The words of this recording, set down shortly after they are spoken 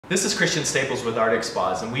This is Christian Staples with Arctic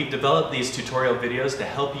Spas, and we've developed these tutorial videos to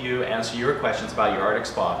help you answer your questions about your Arctic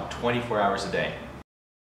Spa 24 hours a day.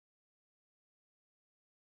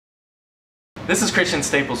 This is Christian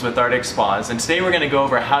Staples with Arctic Spas, and today we're going to go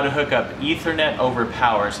over how to hook up Ethernet over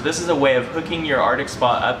power. So this is a way of hooking your Arctic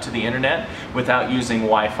Spa up to the internet without using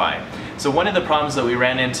Wi-Fi. So one of the problems that we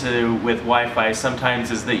ran into with Wi-Fi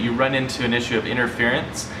sometimes is that you run into an issue of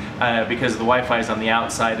interference because the Wi-Fi is on the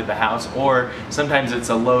outside of the house, or sometimes it's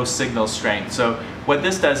a low signal strength. So what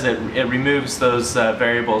this does, it removes those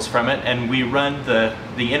variables from it, and we run the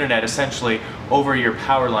internet essentially over your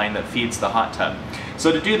power line that feeds the hot tub.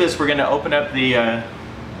 So to do this, we're going to open up the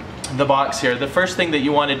box here. The first thing that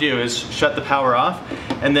you want to do is shut the power off,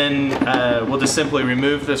 and then we'll just simply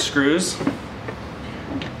remove the screws.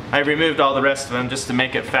 I removed all the rest of them just to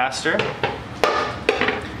make it faster.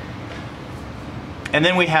 And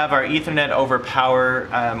then we have our Ethernet over power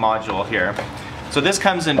module here. So this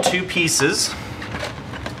comes in two pieces.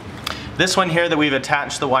 This one here that we've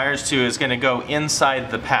attached the wires to is going to go inside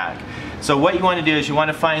the pack. So what you want to do is you want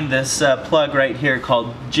to find this plug right here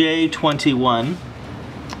called J21.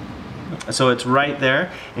 So it's right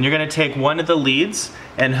there, and you're going to take one of the leads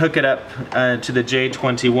and hook it up to the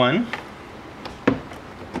J21.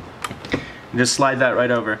 Just slide that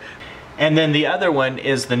right over. And then the other one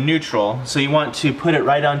is the neutral. So you want to put it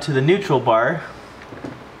right onto the neutral bar.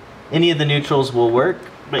 Any of the neutrals will work,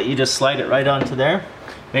 but you just slide it right onto there.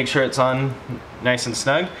 Make sure it's on nice and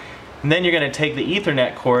snug. And then you're going to take the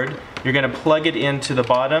Ethernet cord, you're going to plug it into the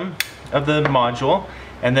bottom of the module,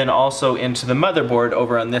 and then also into the motherboard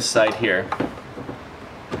over on this side here.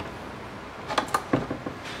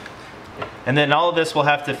 And then all of this will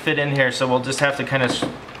have to fit in here, so we'll just have to kind of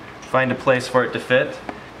find a place for it to fit.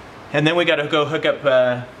 And then we got to go hook up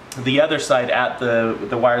the other side at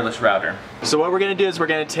the wireless router. So what we're going to do is we're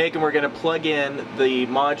going to take and we're going to plug in the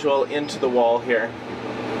module into the wall here.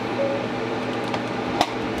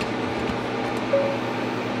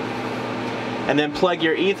 And then plug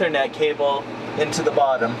your Ethernet cable into the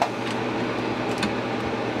bottom.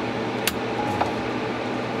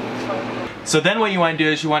 So then what you want to do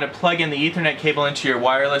is you want to plug in the Ethernet cable into your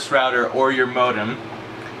wireless router or your modem,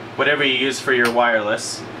 whatever you use for your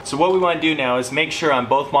wireless. So what we want to do now is make sure on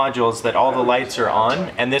both modules that all the lights are on,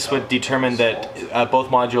 and this would determine that both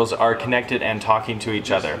modules are connected and talking to each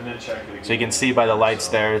other. So you can see by the lights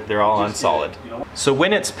there, they're all on solid. So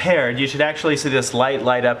when it's paired, you should actually see this light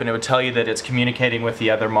light up, and it would tell you that it's communicating with the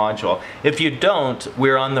other module. If you don't,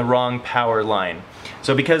 we're on the wrong power line.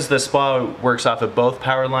 So because the spa works off of both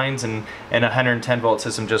power lines and a 110 volt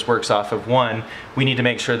system just works off of one, we need to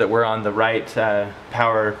make sure that we're on the right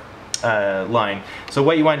power line. So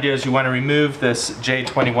what you want to do is you want to remove this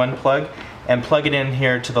J21 plug and plug it in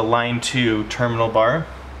here to the line 2 terminal bar.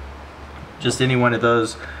 Just any one of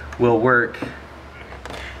those will work.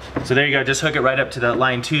 So there you go, just hook it right up to that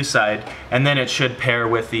line 2 side, and then it should pair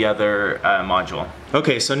with the other module.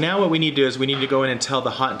 Okay, so now what we need to do is we need to go in and tell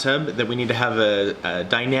the hot tub that we need to have a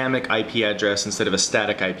dynamic IP address instead of a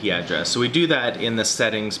static IP address. So we do that in the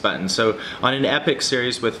settings button. So on an Epic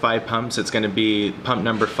series with 5 pumps, it's going to be pump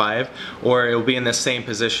number 5, or it will be in the same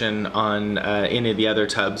position on any of the other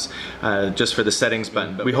tubs just for the settings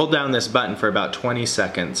button. But we hold down this button for about 20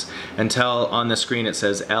 seconds until on the screen it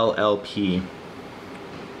says LLP.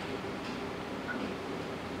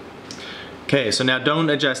 Okay, so now don't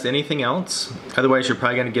adjust anything else, otherwise you're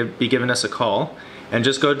probably going to be giving us a call, and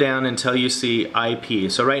just go down until you see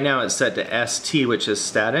IP. So right now it's set to ST, which is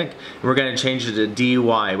static, and we're going to change it to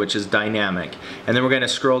DY, which is dynamic. And then we're going to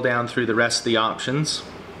scroll down through the rest of the options.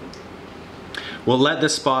 We'll let the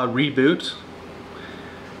spa reboot.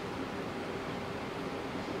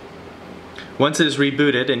 Once it is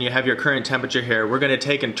rebooted and you have your current temperature here, we're going to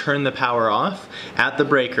take and turn the power off at the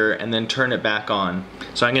breaker and then turn it back on.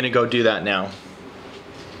 So I'm going to go do that now.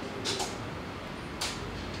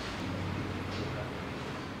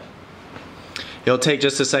 It'll take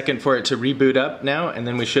just a second for it to reboot up now, and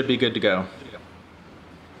then we should be good to go.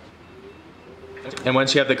 And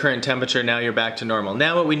once you have the current temperature, now you're back to normal.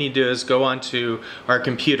 Now what we need to do is go onto our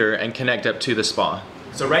computer and connect up to the spa.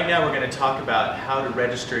 So right now we're going to talk about how to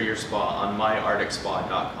register your spa on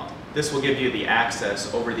myarcticspa.com. This will give you the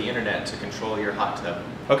access over the internet to control your hot tub.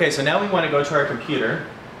 Okay, so now we want to go to our computer.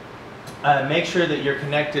 Make sure that you're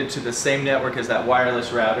connected to the same network as that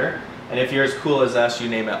wireless router. And if you're as cool as us, you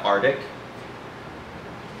name it Arctic.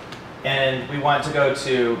 And we want to go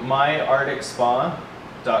to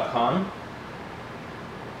myarcticspa.com.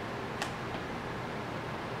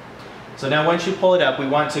 So now once you pull it up, we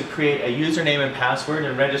want to create a username and password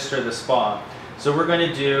and register the spa. So we're going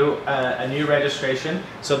to do a new registration.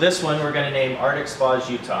 So this one we're going to name Arctic Spas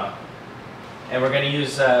Utah. And we're going to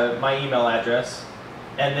use my email address.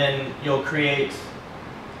 And then you'll create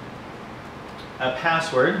a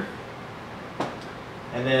password.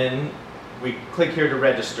 And then we click here to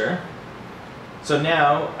register. So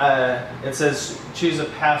now it says choose a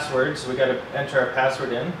password. So we got to enter our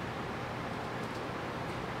password in.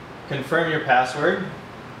 Confirm your password.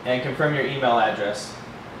 And confirm your email address.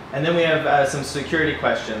 And then we have some security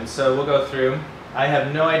questions. So we'll go through. I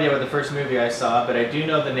have no idea what the first movie I saw, but I do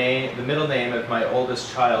know the middle name of my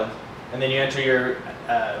oldest child. And then you enter your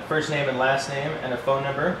first name and last name and a phone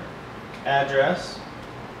number, address.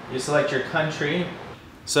 You select your country.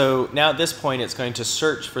 So now at this point it's going to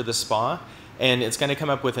search for the spa, and it's going to come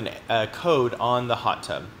up with a code on the hot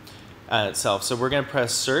tub itself. So we're going to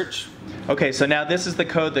press search. Okay, so now this is the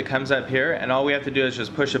code that comes up here, and all we have to do is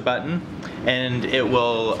just push a button and it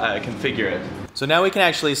will configure it. So now we can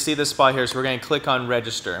actually see the spa here, so we're going to click on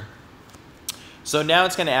register. So now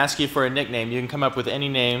it's going to ask you for a nickname. You can come up with any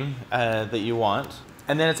name that you want.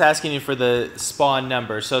 And then it's asking you for the spa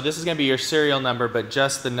number. So this is going to be your serial number, but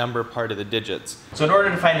just the number part of the digits. So in order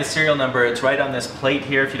to find the serial number, it's right on this plate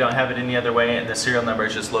here if you don't have it any other way, and the serial number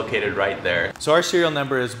is just located right there. So our serial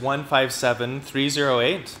number is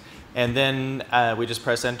 157308, and then we just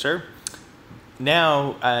press enter.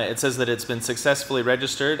 Now it says that it's been successfully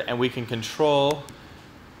registered, and we can control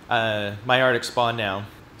my Arctic Spa now.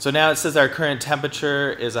 So now it says our current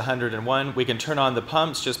temperature is 101. We can turn on the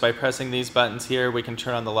pumps just by pressing these buttons here. We can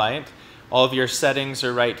turn on the light. All of your settings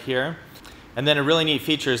are right here. And then a really neat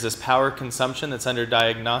feature is this power consumption that's under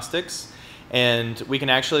diagnostics. And we can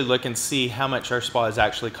actually look and see how much our spa is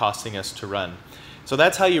actually costing us to run. So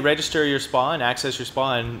that's how you register your spa and access your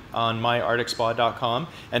spa on myarcticspa.com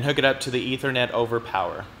and hook it up to the Ethernet over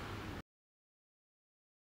power.